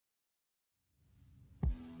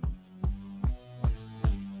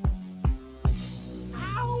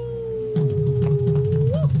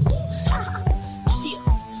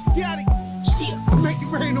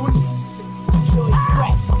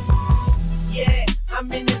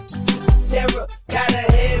I'm in this terror. Got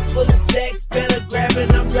a head full of stacks, better grab an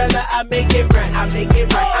umbrella. I make it right, I make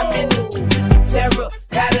it right. I'm in this terror.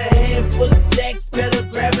 Got a head full of stacks, better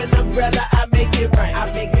grab an umbrella. I make it right,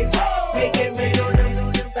 I make it right. Make it rain on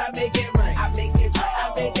them. I make it right, I make it right.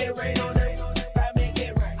 I make it rain on them. I make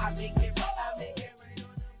it right, I make it right. I make it rain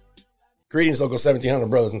on them. Greetings, Local 1700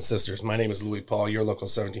 brothers and sisters. My name is Louis Paul, your Local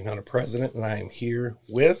 1700 president, and I am here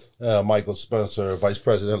with Michael Spencer, Vice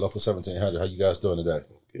President, Local 1700. How you guys doing today?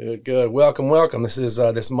 Good. Welcome. This is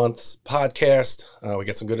this month's podcast. We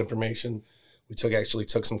got some good information. We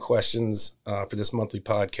took some questions for this monthly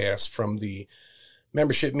podcast from the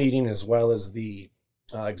membership meeting as well as the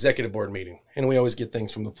executive board meeting. And we always get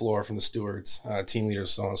things from the floor, from the stewards, team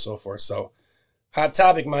leaders, so on and so forth. So, hot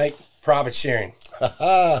topic, Mike, profit sharing.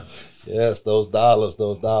 Yes, those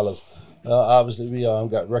dollars. Obviously, we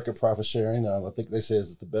got record profit sharing. I think they say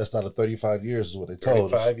it's the best out of 35 years is what they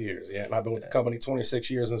told us. 35 years, yeah. And I've been with the company 26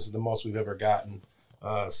 years, and this is the most we've ever gotten.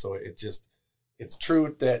 So it's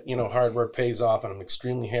true that, hard work pays off, and I'm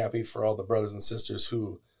extremely happy for all the brothers and sisters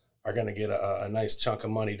who are going to get a nice chunk of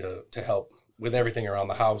money to help with everything around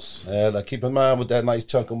the house. And keep in mind with that nice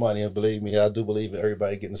chunk of money, and believe me, I do believe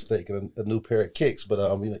everybody getting a steak and a new pair of kicks,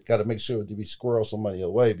 but we got to make sure that we squirrel some money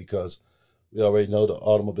away because we already know the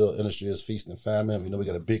automobile industry is feasting and famine. We know we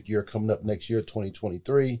got a big year coming up next year,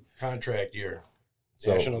 2023. Contract year.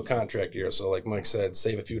 National contract year. So like Mike said,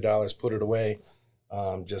 save a few dollars, put it away,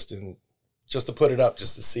 just to put it up,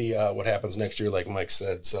 just to see what happens next year, like Mike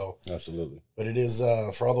said. So absolutely. But it is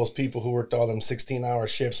for all those people who worked all them 16-hour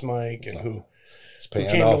shifts, Mike, and who came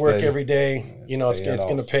to work baby. Every day. It's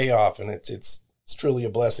going to pay off, and it's truly a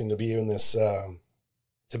blessing to be in this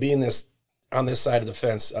on this side of the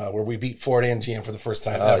fence where we beat Ford and GM for the first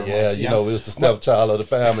time ever. Yeah, we was the stepchild of the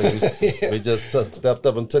family. We just stepped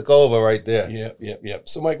up and took over right there. Yep.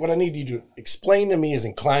 So, Mike, what I need you to explain to me is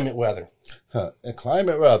in climate weather. In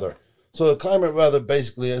climate weather. So, climate weather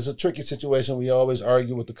basically is a tricky situation. We always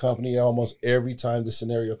argue with the company almost every time the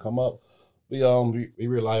scenario come up. We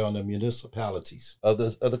rely on the municipalities of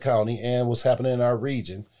the county and what's happening in our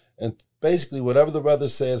region. And basically, whatever the weather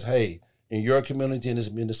says, hey, in your community, in this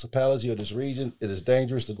municipality or this region, it is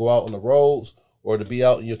dangerous to go out on the roads or to be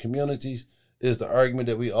out in your communities, is the argument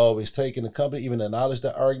that we always take. And the company even acknowledge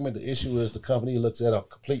that argument. The issue is the company looks at a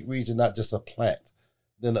complete region, not just a plant.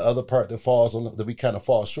 Then the other part that we kind of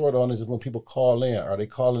fall short on is when people call in. Are they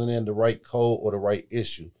calling in the right code or the right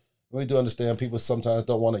issue? We do understand people sometimes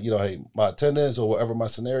don't want to, hey, my attendance or whatever my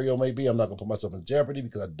scenario may be, I'm not going to put myself in jeopardy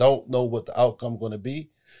because I don't know what the outcome is going to be.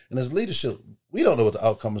 And as leadership, we don't know what the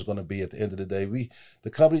outcome is going to be at the end of the day. The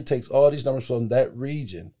company takes all these numbers from that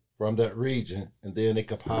region, and then they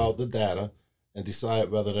compile the data and decide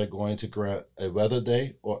whether they're going to grant a weather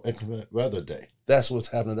day or increment weather day. That's what's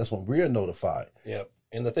happening. That's when we're notified. Yep.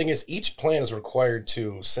 And the thing is, each plan is required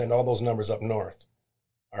to send all those numbers up north.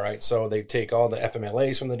 All right, so they take all the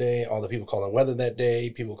FMLAs from the day, all the people calling weather that day,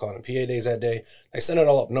 people calling PA days that day. They send it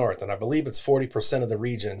all up north, and I believe it's 40% of the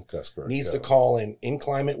region needs to call in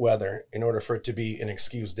inclement weather in order for it to be an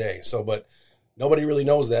excused day. So, but nobody really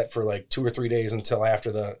knows that for like 2 or 3 days until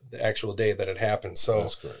after the actual day that it happens. So,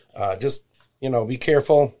 just be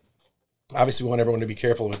careful. Obviously, we want everyone to be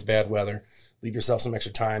careful if it's bad weather. Leave yourself some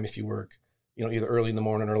extra time if you work, either early in the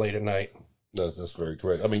morning or late at night. That's very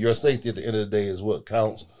correct. I mean, your safety at the end of the day is what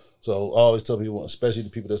counts. So I always tell people, especially the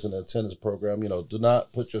people that's in the attendance program, do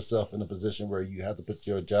not put yourself in a position where you have to put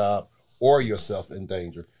your job or yourself in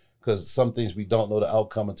danger because some things we don't know the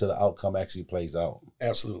outcome until the outcome actually plays out.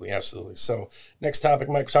 Absolutely. So next topic,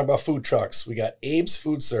 Mike, we're talking about food trucks. We got Abe's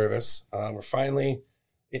Food Service. We're finally,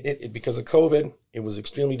 because of COVID, it was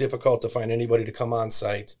extremely difficult to find anybody to come on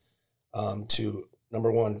site to,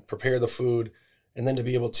 number one, prepare the food, and then to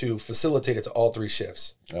be able to facilitate it to all 3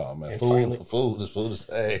 shifts. Oh, man. Food is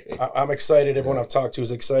hey. I'm excited. Everyone I've talked to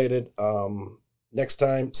is excited.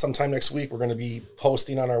 Sometime next week, we're going to be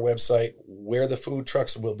posting on our website where the food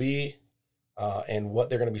trucks will be and what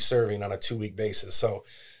they're going to be serving on a 2-week basis. So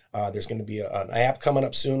there's going to be an app coming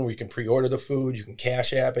up soon where you can pre-order the food. You can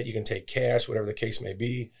cash app it. You can take cash, whatever the case may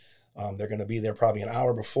be. They're going to be there probably an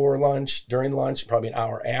hour before lunch, during lunch, probably an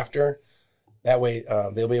hour after. That way,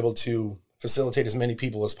 they'll be able to facilitate as many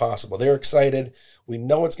people as possible. They're excited. We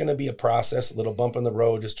know it's going to be a process, a little bump in the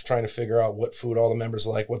road, just trying to figure out what food all the members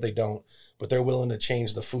like, what they don't. But they're willing to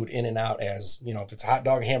change the food in and out as, if it's a hot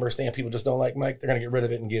dog, hamburger stand, people just don't like, Mike, they're going to get rid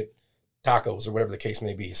of it and get tacos or whatever the case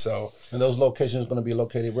may be. So, and those locations are going to be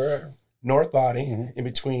located where? North Body, in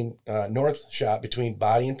between, north shop between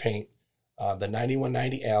Body and Paint, the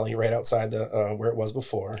 9190 alley right outside the where it was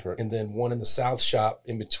before. Correct. And then one in the south shop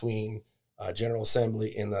in between General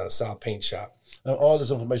Assembly in the South Paint Shop. And all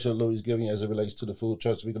this information that Louis is giving you as it relates to the food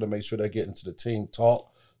trucks, we're going to make sure they're getting to the team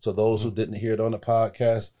talk. So those who didn't hear it on the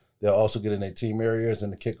podcast, they'll also get in their team areas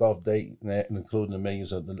and the kickoff date, and including the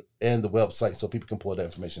menus and the website, so people can pull that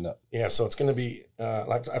information up. Yeah, so it's going to be,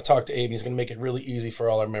 like I've talked to Abe, he's going to make it really easy for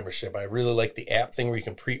all our membership. I really like the app thing where you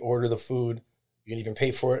can pre-order the food. You can even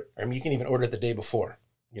pay for it. I mean, you can even order it the day before.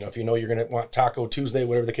 You know, if you know you're going to want Taco Tuesday,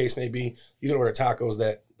 whatever the case may be, you can order tacos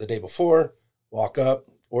the day before, walk up,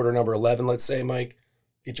 order number 11, let's say, Mike,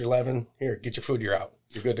 get your 11, here, get your food, you're out.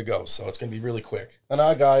 You're good to go. So it's going to be really quick. And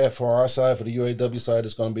our guy for our side, for the UAW side,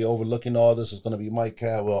 is going to be overlooking all this. Is going to be Mike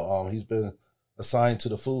Cadwell. He's been assigned to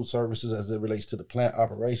the food services as it relates to the plant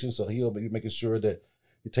operation. So he'll be making sure that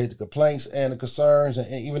you take the complaints and the concerns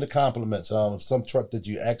and even the compliments. Some truck that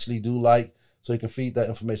you actually do like, so you can feed that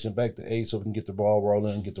information back to Abe so we can get the ball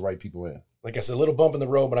rolling and get the right people in. Like I said, a little bump in the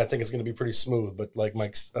road, but I think it's going to be pretty smooth. But like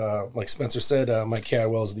like Spencer said, Mike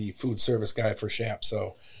Cadwell is the food service guy for SHAP.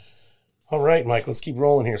 So. All right, Mike, let's keep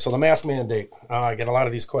rolling here. So the mask mandate, I get a lot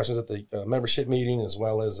of these questions at the membership meeting as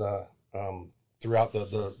well as throughout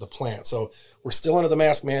the plant. So we're still under the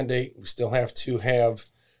mask mandate. We still have to have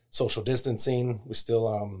social distancing. We still,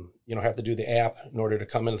 have to do the app in order to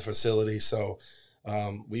come into the facility. So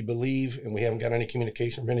we believe, and we haven't got any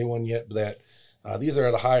communication from anyone yet, that these are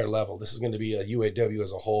at a higher level. This is going to be a UAW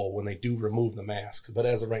as a whole when they do remove the masks. But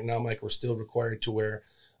as of right now, Mike, we're still required to wear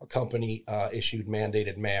a company issued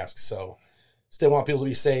mandated masks. So still want people to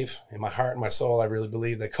be safe. In my heart and my soul, I really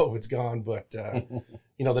believe that COVID's gone. But,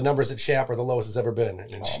 the numbers at SHAP are the lowest it's ever been. And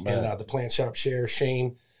the plant shop chair,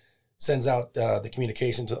 Shane, sends out the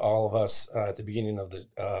communication to all of us at the beginning of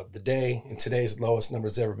the day. And today's lowest number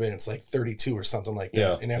it's ever been. It's like 32 or something like that.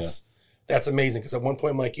 Yeah, and that's amazing. Because at one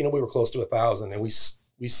point, Mike, we were close to 1,000. And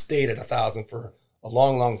we stayed at 1,000 for a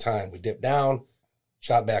long, long time. We dipped down,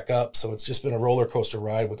 shot back up. So it's just been a roller coaster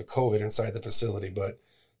ride with the COVID inside the facility. But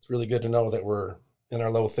it's really good to know that we're in our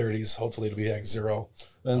low 30s. Hopefully it'll be at zero.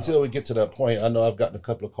 Until we get to that point, I know I've gotten a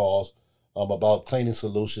couple of calls about cleaning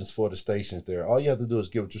solutions for the stations there. All you have to do is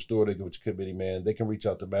give it your steward, give it your committee man. They can reach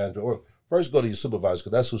out to management or first go to your supervisor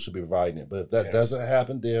because that's who should be providing it. But if that doesn't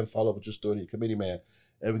happen, then follow up with your steward, your committee man,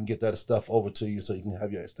 and we can get that stuff over to you so you can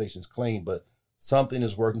have your stations clean. But something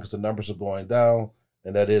is working because the numbers are going down.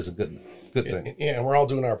 And that is a good thing. Yeah, and we're all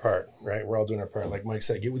doing our part, right? We're all doing our part. Like Mike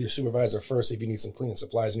said, get with your supervisor first if you need some cleaning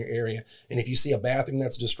supplies in your area. And if you see a bathroom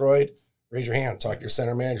that's destroyed, raise your hand. Talk to your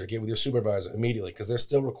center manager. Get with your supervisor immediately because they're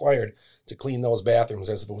still required to clean those bathrooms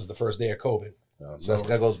as if it was the first day of COVID.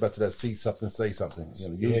 That goes back to that see something, say something.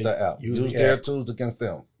 Use the app. Use their tools against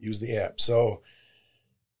them. Use the app. So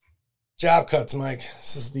job cuts, Mike.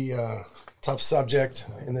 This is the tough subject,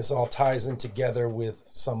 and this all ties in together with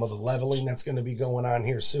some of the leveling that's going to be going on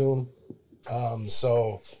here soon.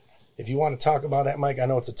 So if you want to talk about that, Mike, I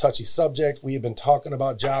know it's a touchy subject. We have been talking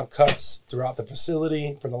about job cuts throughout the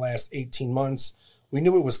facility for the last 18 months. We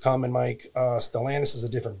knew it was coming, Mike. Stellantis is a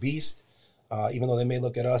different beast, even though they may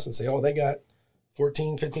look at us and say, oh, they got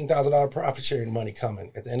 $14,000, $15,000 profit sharing money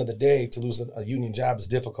coming. At the end of the day, to lose a union job is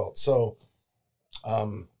difficult. So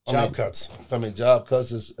job cuts. Job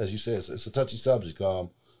cuts is, as you said, it's a touchy subject.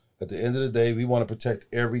 At the end of the day, we want to protect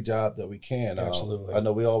every job that we can. Absolutely. I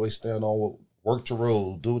know we always stand on work to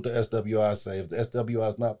rule, do what the SWI say. If the SWI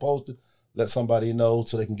is not posted, let somebody know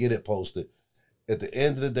so they can get it posted. At the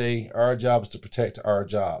end of the day, our job is to protect our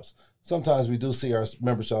jobs. Sometimes we do see our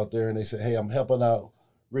members out there and they say, hey, I'm helping out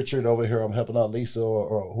Richard over here, I'm helping out Lisa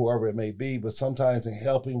or whoever it may be. But sometimes in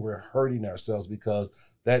helping, we're hurting ourselves because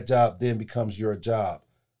that job then becomes your job.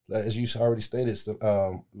 As you already stated,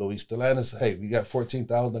 Louis, Stellantis, hey, we got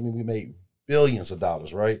 14,000. I mean, we made billions of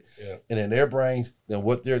dollars, right? Yeah. And in their brains, then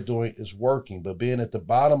what they're doing is working. But being at the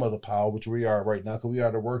bottom of the pile, which we are right now, because we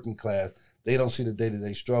are the working class, they don't see the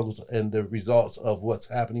day-to-day struggles and the results of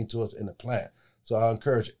what's happening to us in the plant. So I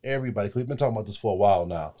encourage everybody, because we've been talking about this for a while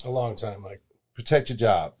now. A long time, Mike. Protect your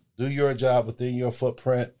job. Do your job within your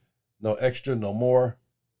footprint. No extra, no more.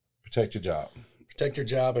 Protect your job. Protect your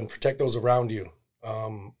job and protect those around you.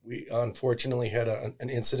 We unfortunately had an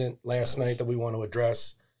incident last night that we want to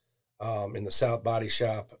address in the South Body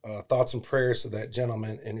Shop. Thoughts and prayers to that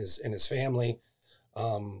gentleman and his family.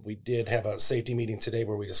 We did have a safety meeting today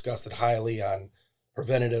where we discussed it highly on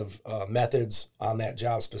preventative methods on that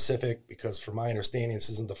job specific, because from my understanding, this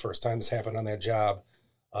isn't the first time this happened on that job,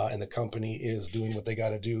 and the company is doing what they got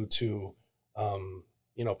to do to,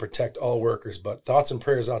 protect all workers. But thoughts and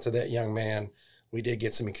prayers out to that young man. We did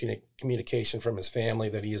get some communication from his family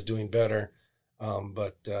that he is doing better,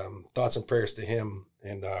 but thoughts and prayers to him,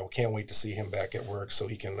 and we can't wait to see him back at work so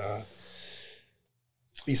he can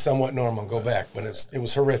be somewhat normal and go back. But it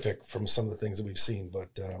was horrific from some of the things that we've seen.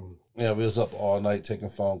 But yeah, we was up all night taking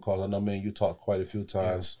phone calls. I know, man, you talked quite a few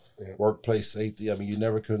times. Yes. Yeah. Workplace safety. I mean, you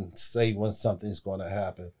never can say when something's going to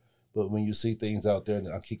happen. But when you see things out there, and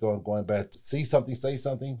I keep going back to see something, say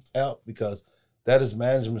something out, because that is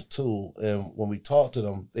management's tool. And when we talk to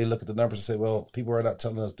them, they look at the numbers and say, well, people are not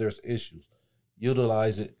telling us there's issues.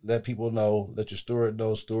 Utilize it. Let people know. Let your steward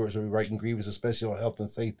know. Stewards are writing grievances, especially on health and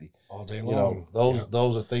safety. All day long. You know,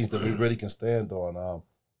 those are things that we really can stand on.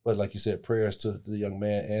 But like you said, prayers to the young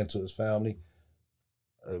man and to his family.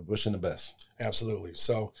 Wishing the best. Absolutely.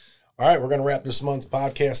 So, all right, we're going to wrap this month's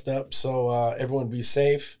podcast up. So everyone be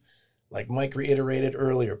safe. Like Mike reiterated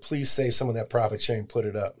earlier, please save some of that profit sharing, put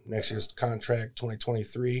it up. Next year's contract,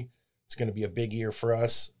 2023, it's going to be a big year for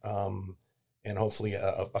us, and hopefully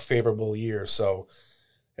a favorable year. So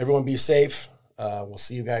everyone be safe. We'll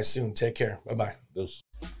see you guys soon. Take care. Bye-bye. Yes.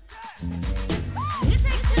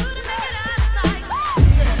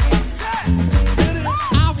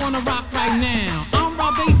 I want to rock right now. I'm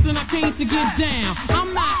Rob Bass and I came to get down.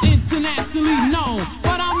 I'm not internationally known,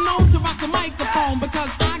 but I'm known to rock the microphone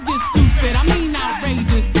because I get stupid. I mean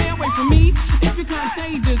outrageous. Stay away from me if you're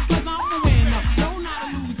contagious.